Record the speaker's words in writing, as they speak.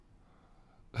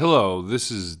Hello,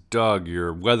 this is Doug,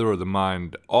 your Weather of the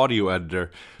Mind audio editor.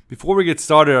 Before we get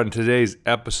started on today's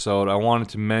episode, I wanted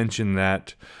to mention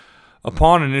that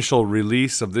upon initial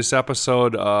release of this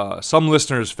episode, some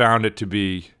listeners found it to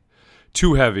be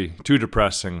too heavy, too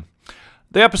depressing.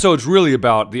 The episode's really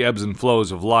about the ebbs and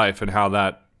flows of life and how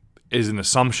that is an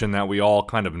assumption that we all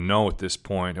kind of know at this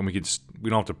point, and we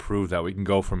don't have to prove that. We can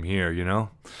go from here,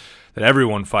 that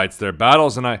everyone fights their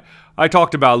battles. And I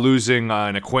talked about losing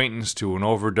an acquaintance to an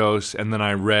overdose, and then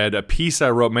I read a piece I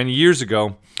wrote many years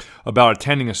ago about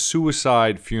attending a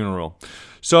suicide funeral.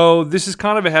 So this is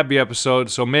kind of a heavy episode,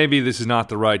 so maybe this is not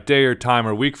the right day or time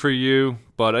or week for you,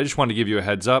 but I just wanted to give you a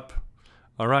heads up.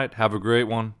 All right, have a great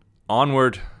one.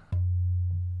 Onward.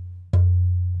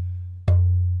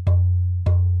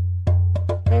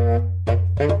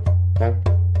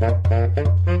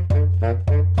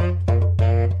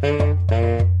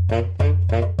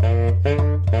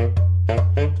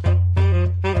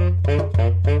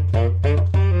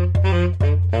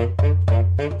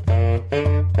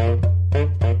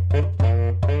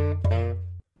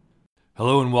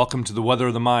 Hello and welcome to the Weather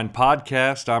of the Mind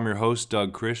podcast. I'm your host,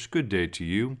 Doug Krish. Good day to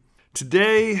you.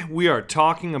 Today we are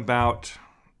talking about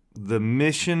the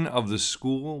mission of the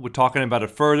school. We're talking about it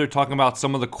further, talking about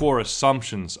some of the core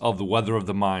assumptions of the Weather of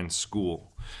the Mind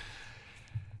school.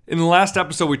 In the last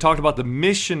episode, we talked about the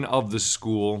mission of the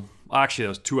school. Actually, that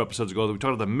was 2 episodes ago. We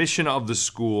talked about the mission of the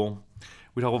school.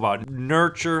 We talk about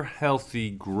nurturing healthy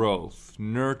growth.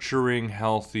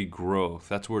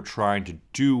 That's what we're trying to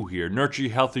do here.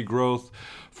 Nurturing healthy growth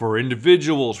for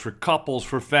individuals, for couples,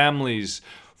 for families,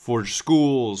 for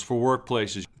schools, for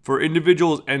workplaces, for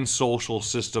individuals and social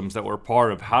systems that we're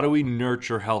part of. How do we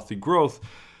nurture healthy growth,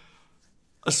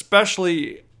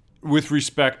 especially with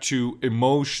respect to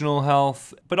emotional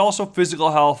health, but also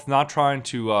physical health, not trying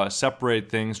to separate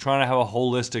things, trying to have a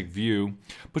holistic view,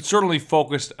 but certainly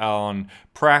focused on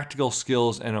practical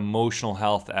skills and emotional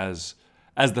health as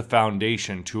the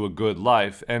foundation to a good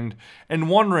life, and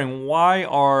wondering why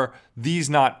are these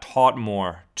not taught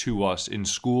more to us in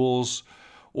schools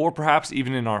or perhaps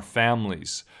even in our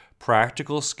families?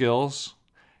 Practical skills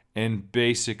and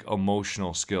basic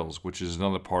emotional skills, which is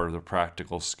another part of the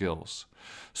practical skills.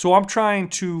 So what we're trying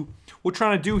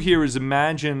to do here is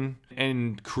imagine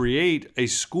and create a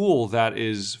school that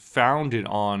is founded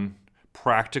on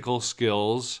practical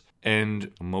skills and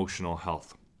emotional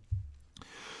health.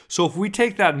 So if we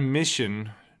take that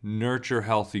mission, nurture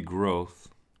healthy growth,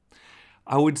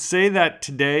 I would say that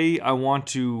today I want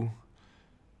to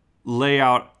lay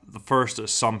out the first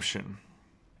assumption.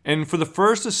 And for the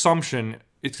first assumption,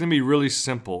 it's going to be really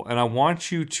simple, and I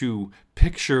want you to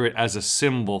picture it as a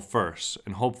symbol first,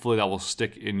 and hopefully that will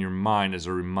stick in your mind as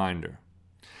a reminder.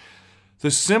 The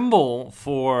symbol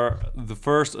for the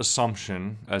first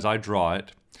assumption, as I draw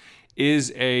it,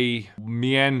 is a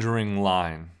meandering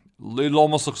line. It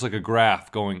almost looks like a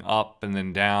graph going up and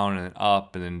then down and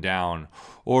up and then down,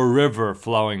 or a river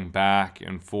flowing back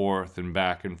and forth,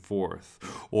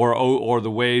 or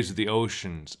the waves of the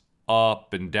oceans,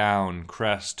 up and down,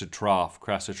 crest to trough.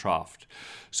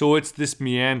 So it's this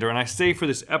meander. And I say for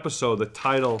this episode, the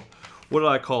title, what did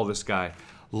I call this guy?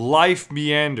 Life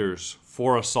meanders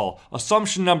for us all.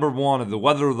 Assumption number 1 of the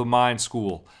Weather of the Mind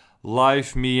school.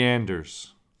 Life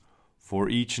meanders for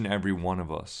each and every one of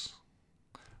us.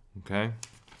 Okay?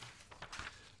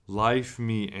 Life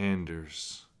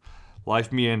meanders.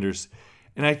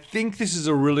 And I think this is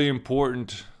a really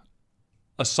important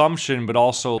assumption, but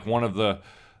also one of the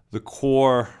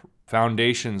core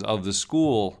foundations of the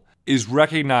school is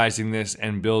recognizing this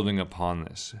and building upon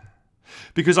this.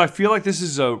 Because I feel like this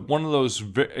is one of those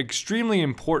extremely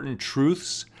important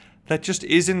truths that just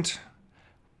isn't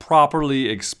properly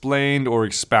explained or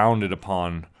expounded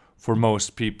upon for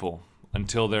most people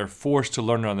until they're forced to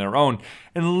learn it on their own.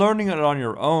 And learning it on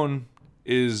your own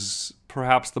is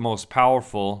perhaps the most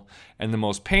powerful and the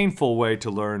most painful way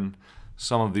to learn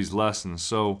some of these lessons.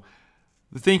 So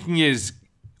the thinking is,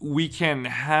 we can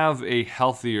have a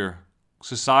healthier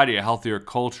society, a healthier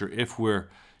culture, if we're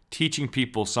teaching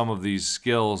people some of these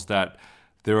skills that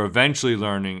they're eventually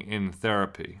learning in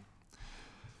therapy.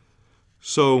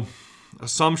 So,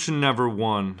 assumption number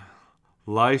 1,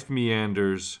 life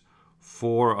meanders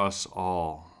for us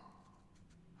all.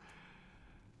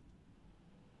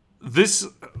 This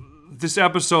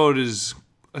episode is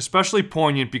especially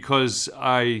poignant because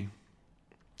I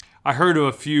heard of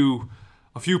a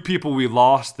few people we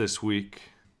lost this week.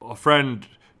 A friend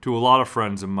to a lot of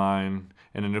friends of mine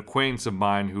and an acquaintance of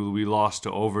mine who we lost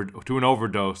to an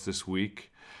overdose this week,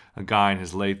 a guy in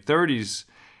his late 30s.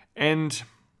 And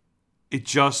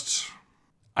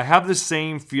I have the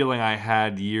same feeling I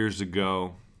had years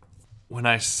ago when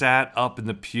I sat up in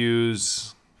the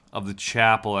pews of the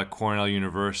chapel at Cornell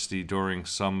University during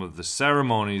some of the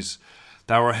ceremonies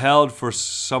that were held for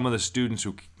some of the students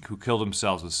who killed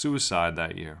themselves with suicide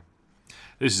that year.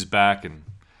 This is back in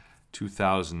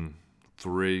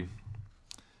 2003.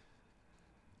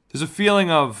 There's a feeling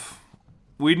of,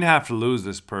 we didn't have to lose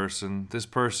this person. This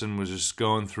person was just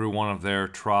going through one of their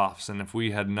troughs, and if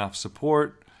we had enough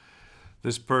support,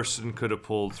 this person could have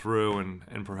pulled through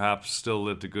and perhaps still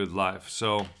lived a good life.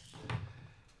 So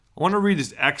I want to read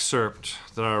this excerpt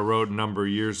that I wrote a number of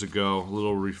years ago, a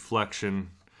little reflection,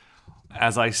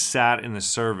 as I sat in the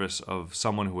service of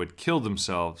someone who had killed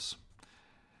themselves.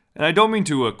 And I don't mean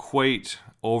to equate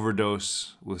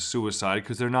overdose with suicide,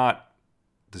 because they're not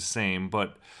the same,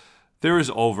 but there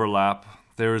is overlap.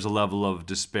 There is a level of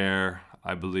despair,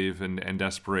 I believe, and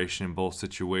desperation in both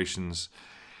situations.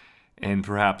 And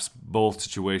perhaps both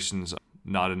situations,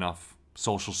 not enough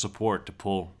social support to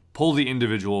pull the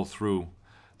individual through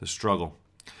the struggle.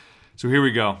 So here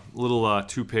we go, a little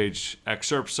 2-page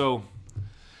excerpt. So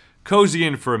cozy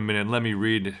in for a minute. Let me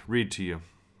read to you.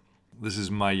 This is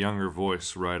my younger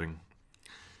voice writing.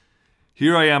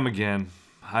 Here I am again.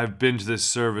 I've been to this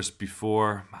service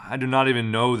before. I do not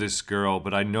even know this girl,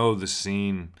 but I know the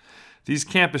scene. These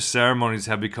campus ceremonies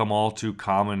have become all too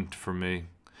common for me.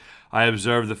 I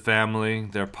observe the family,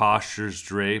 their postures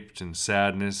draped in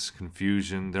sadness,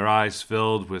 confusion, their eyes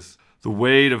filled with the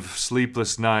weight of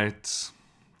sleepless nights.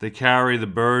 They carry the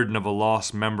burden of a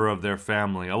lost member of their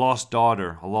family, a lost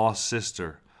daughter, a lost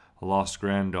sister, a lost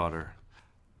granddaughter.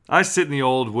 I sit in the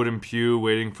old wooden pew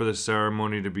waiting for the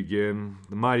ceremony to begin.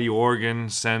 The mighty organ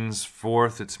sends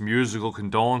forth its musical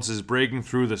condolences, breaking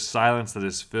through the silence that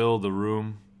has filled the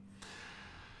room.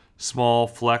 Small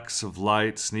flecks of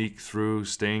light sneak through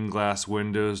stained glass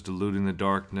windows, diluting the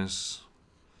darkness.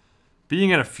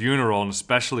 Being at a funeral, and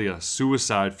especially a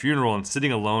suicide funeral, and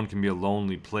sitting alone can be a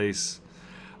lonely place.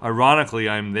 Ironically,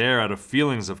 I am there out of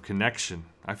feelings of connection.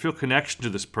 I feel connection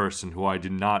to this person who I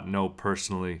did not know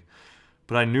personally,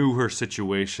 but I knew her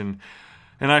situation,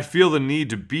 and I feel the need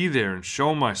to be there and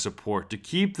show my support, to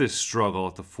keep this struggle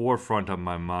at the forefront of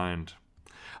my mind.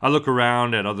 I look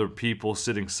around at other people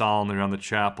sitting solemnly around the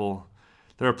chapel.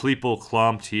 There are people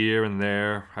clumped here and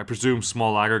there, I presume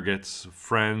small aggregates of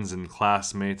friends and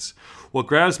classmates. What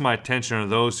grabs my attention are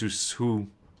those who,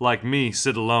 like me,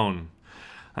 sit alone.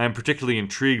 I am particularly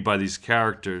intrigued by these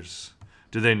characters.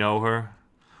 Do they know her?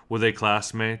 Were they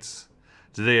classmates?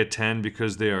 Do they attend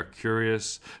because they are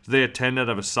curious? Do they attend out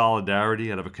of a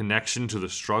solidarity, out of a connection to the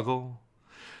struggle?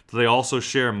 Do they also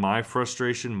share my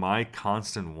frustration, my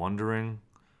constant wondering?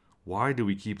 Why do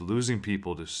we keep losing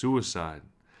people to suicide?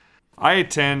 I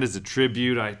attend as a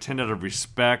tribute. I attend out of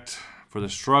respect for the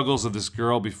struggles of this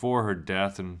girl before her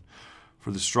death and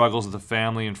for the struggles that the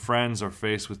family and friends are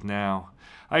faced with now.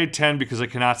 I attend because I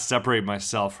cannot separate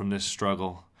myself from this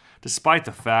struggle. Despite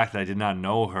the fact that I did not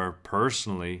know her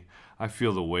personally, I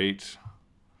feel the weight.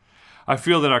 I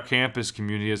feel that our campus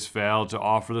community has failed to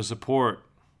offer the support.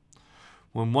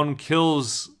 When one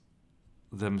kills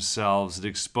themselves, it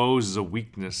exposes a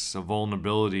weakness, a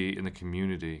vulnerability in the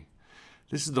community.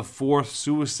 This is the 4th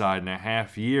suicide in a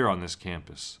half year on this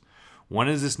campus. When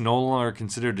is this no longer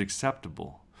considered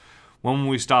acceptable? When will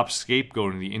we stop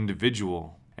scapegoating the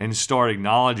individual and start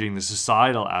acknowledging the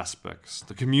societal aspects,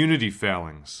 the community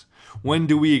failings? When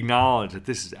do we acknowledge that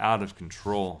this is out of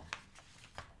control?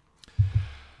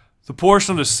 The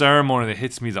portion of the ceremony that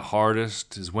hits me the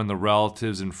hardest is when the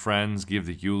relatives and friends give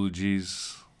the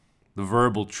eulogies, the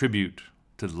verbal tribute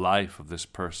to the life of this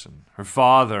person, her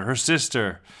father, her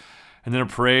sister, and then a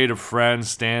parade of friends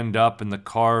stand up in the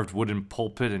carved wooden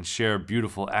pulpit and share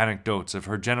beautiful anecdotes of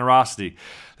her generosity,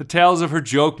 the tales of her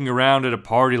joking around at a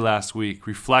party last week,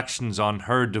 reflections on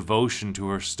her devotion to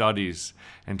her studies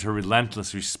and her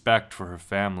relentless respect for her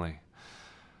family.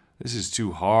 This is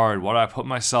too hard. Why do I put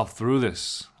myself through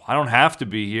this? I don't have to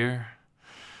be here.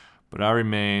 But I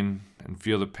remain and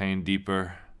feel the pain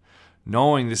deeper,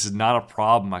 knowing this is not a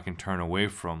problem I can turn away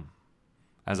from.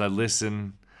 As I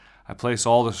listen, I place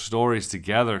all the stories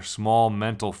together, small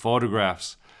mental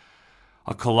photographs,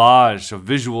 a collage, a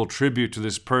visual tribute to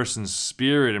this person's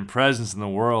spirit and presence in the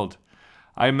world.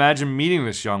 I imagine meeting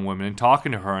this young woman and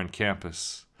talking to her on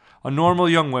campus. A normal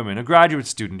young woman, a graduate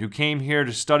student who came here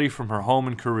to study from her home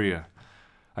in Korea.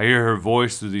 I hear her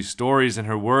voice through these stories, and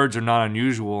her words are not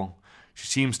unusual. She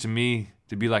seems to me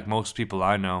to be like most people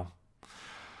I know.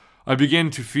 I begin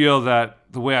to feel that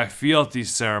the way I feel at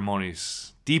these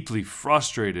ceremonies, deeply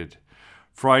frustrated,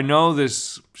 for I know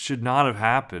this should not have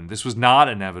happened. This was not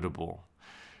inevitable.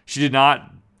 She did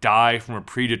not die from a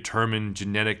predetermined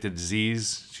genetic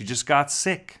disease. She just got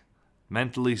sick.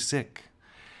 mentally sick.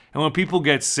 And when people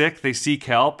get sick, they seek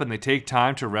help and they take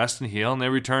time to rest and heal, and they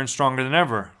return stronger than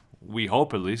ever. We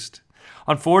hope, at least.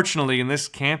 Unfortunately, in this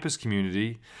campus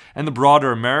community and the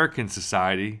broader American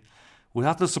society,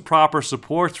 without the proper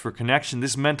supports for connection,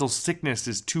 this mental sickness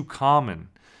is too common.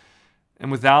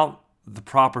 And without the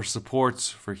proper supports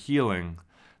for healing,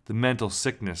 the mental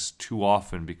sickness too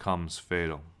often becomes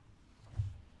fatal.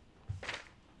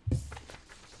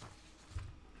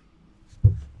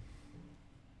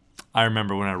 I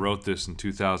remember when I wrote this in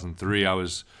 2003, I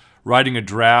was writing a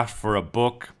draft for a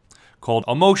book called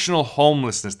Emotional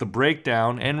Homelessness, the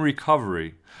Breakdown and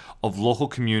Recovery of Local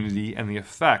Community and the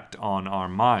Effect on Our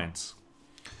Minds.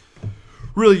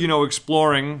 Really,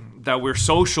 exploring that we're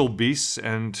social beasts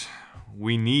and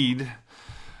we need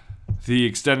the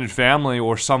extended family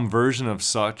or some version of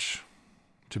such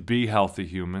to be healthy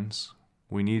humans.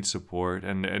 We need support,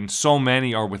 and so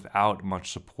many are without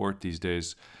much support these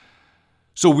days.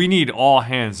 So we need all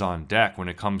hands on deck when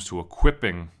it comes to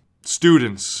equipping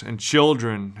students and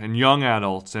children and young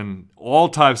adults and all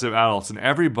types of adults and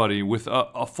everybody with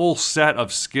a full set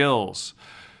of skills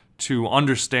to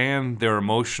understand their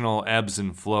emotional ebbs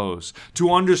and flows,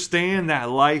 to understand that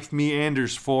life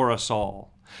meanders for us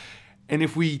all. And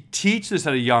if we teach this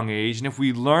at a young age, and if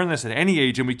we learn this at any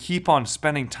age, and we keep on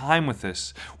spending time with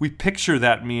this, we picture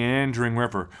that meandering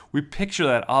river. We picture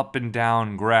that up and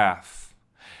down graph.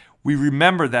 We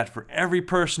remember that for every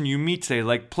person you meet today,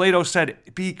 like Plato said,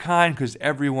 be kind because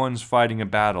everyone's fighting a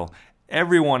battle.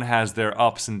 Everyone has their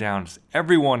ups and downs.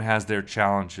 Everyone has their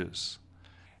challenges.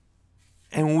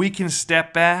 And when we can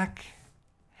step back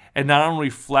and not only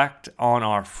reflect on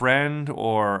our friend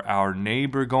or our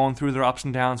neighbor going through their ups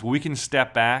and downs, we can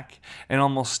step back and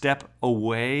almost step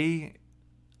away,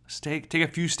 take a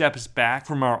few steps back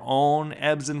from our own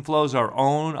ebbs and flows, our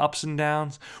own ups and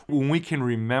downs. When we can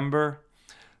remember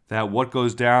that what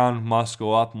goes down must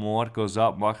go up, and what goes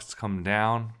up must come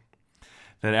down,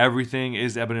 that everything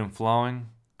is ebbing and flowing.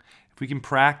 If we can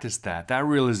practice that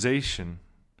realization,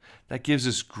 that gives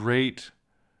us great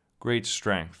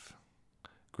strength.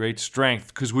 Great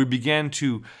strength, because we begin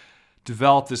to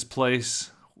develop this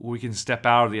place where we can step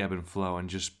out of the ebb and flow and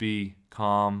just be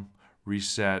calm,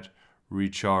 reset,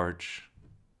 recharge.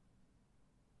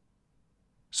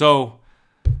 So,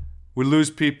 we lose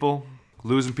people.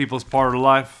 Losing people is part of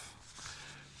life.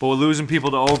 But we're losing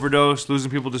people to overdose, losing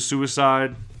people to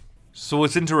suicide. So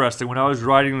it's interesting. When I was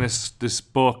writing this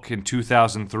book in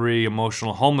 2003,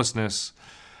 Emotional Homelessness,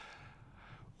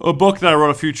 a book that I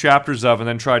wrote a few chapters of and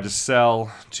then tried to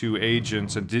sell to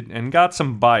agents and got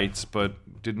some bites, but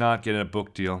did not get a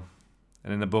book deal.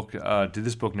 And in the book,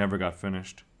 this book never got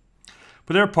finished.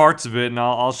 But there are parts of it, and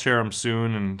I'll share them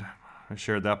soon, and I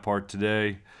shared that part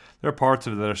today. There are parts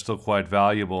of it that are still quite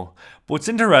valuable. But what's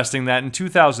interesting that in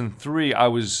 2003, I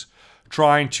was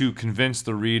trying to convince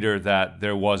the reader that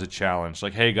there was a challenge.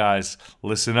 Like, hey guys,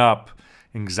 listen up.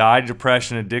 Anxiety,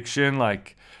 depression, addiction,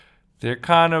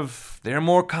 they're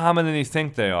more common than you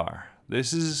think they are.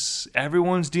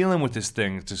 Everyone's dealing with this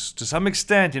thing to some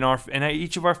extent in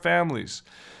each of our families.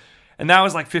 And that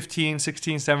was like 15,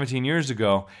 16, 17 years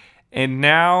ago. And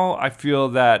now I feel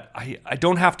that I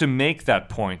don't have to make that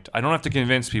point. I don't have to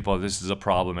convince people this is a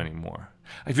problem anymore.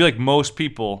 I feel like most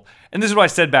people, and this is what I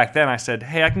said back then, I said,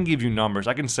 hey, I can give you numbers.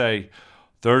 I can say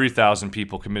 30,000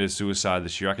 people committed suicide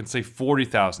this year. I can say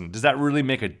 40,000. Does that really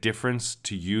make a difference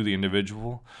to you, the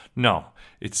individual? No.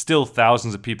 It's still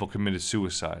thousands of people committed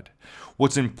suicide.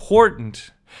 What's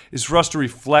important is for us to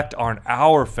reflect on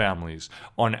our families,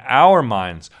 on our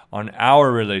minds, on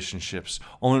our relationships,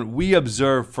 on what we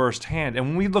observe firsthand. And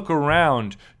when we look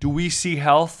around, do we see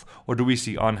health or do we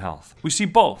see unhealth? We see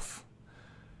both.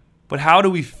 But how do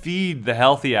we feed the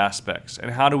healthy aspects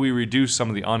and how do we reduce some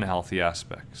of the unhealthy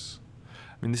aspects?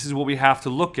 I mean, this is what we have to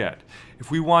look at.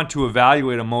 If we want to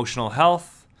evaluate emotional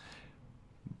health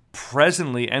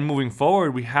presently and moving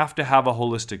forward, we have to have a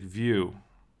holistic view.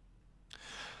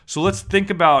 So let's think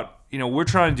about, we're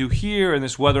trying to do here in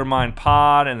this Weather Mind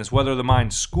pod and this Weather the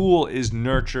Mind school is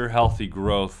nurture healthy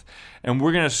growth. And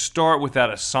we're going to start with that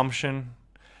assumption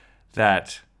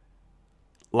that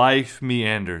life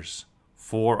meanders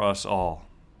for us all.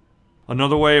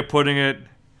 Another way of putting it,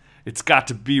 it's got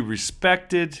to be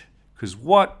respected. Because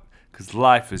what? Because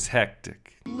life is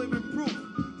hectic. Living proof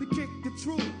to kick the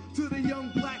truth to the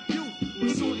young black youth. The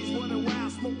shorties running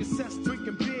wild, smoking cess,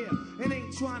 drinking beer, and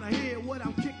ain't trying to hear what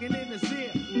I'm kicking in his ear.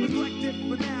 Neglected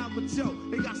for now, but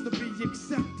they got to be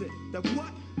accepted. That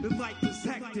what? The life is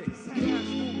hectic.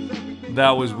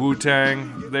 That was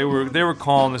Wu-Tang. They were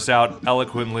calling this out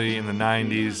eloquently in the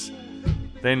 90s.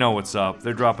 They know what's up.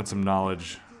 They're dropping some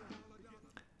knowledge.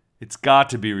 It's got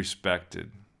to be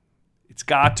respected. It's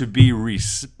got to be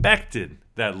respected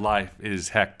that life is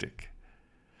hectic.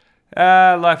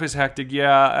 Life is hectic.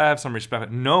 Yeah, I have some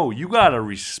respect. No, you got to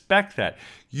respect that.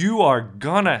 You are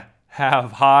gonna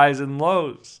have highs and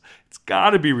lows. It's got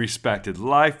to be respected.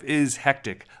 Life is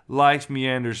hectic. Life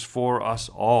meanders for us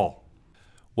all.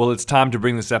 Well, it's time to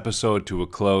bring this episode to a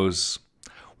close.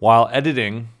 While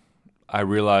editing, I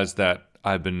realized that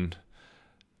I've been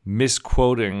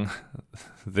misquoting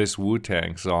this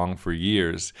Wu-Tang song for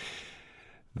years.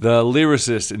 The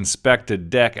lyricist Inspector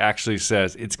Deck actually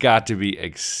says it's got to be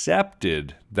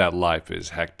accepted that life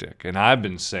is hectic. And I've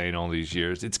been saying all these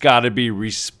years, it's got to be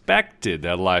respected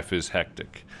that life is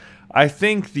hectic. I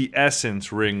think the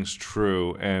essence rings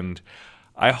true, and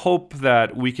I hope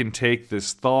that we can take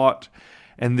this thought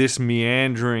and this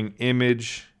meandering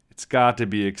image. It's got to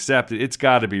be accepted. It's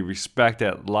got to be respected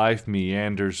that life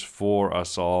meanders for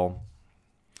us all.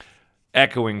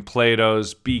 Echoing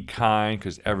Plato's, be kind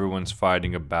because everyone's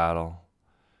fighting a battle.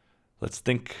 Let's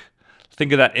think of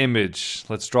that image.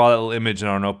 Let's draw that little image in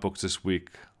our notebooks this week.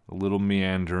 A little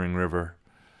meandering river.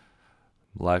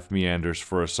 Life meanders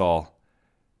for us all.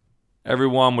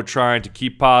 Everyone, we're trying to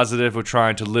keep positive. We're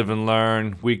trying to live and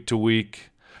learn week to week.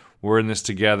 We're in this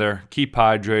together. Keep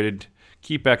hydrated.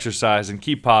 Keep exercising.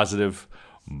 Keep positive.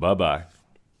 Bye-bye.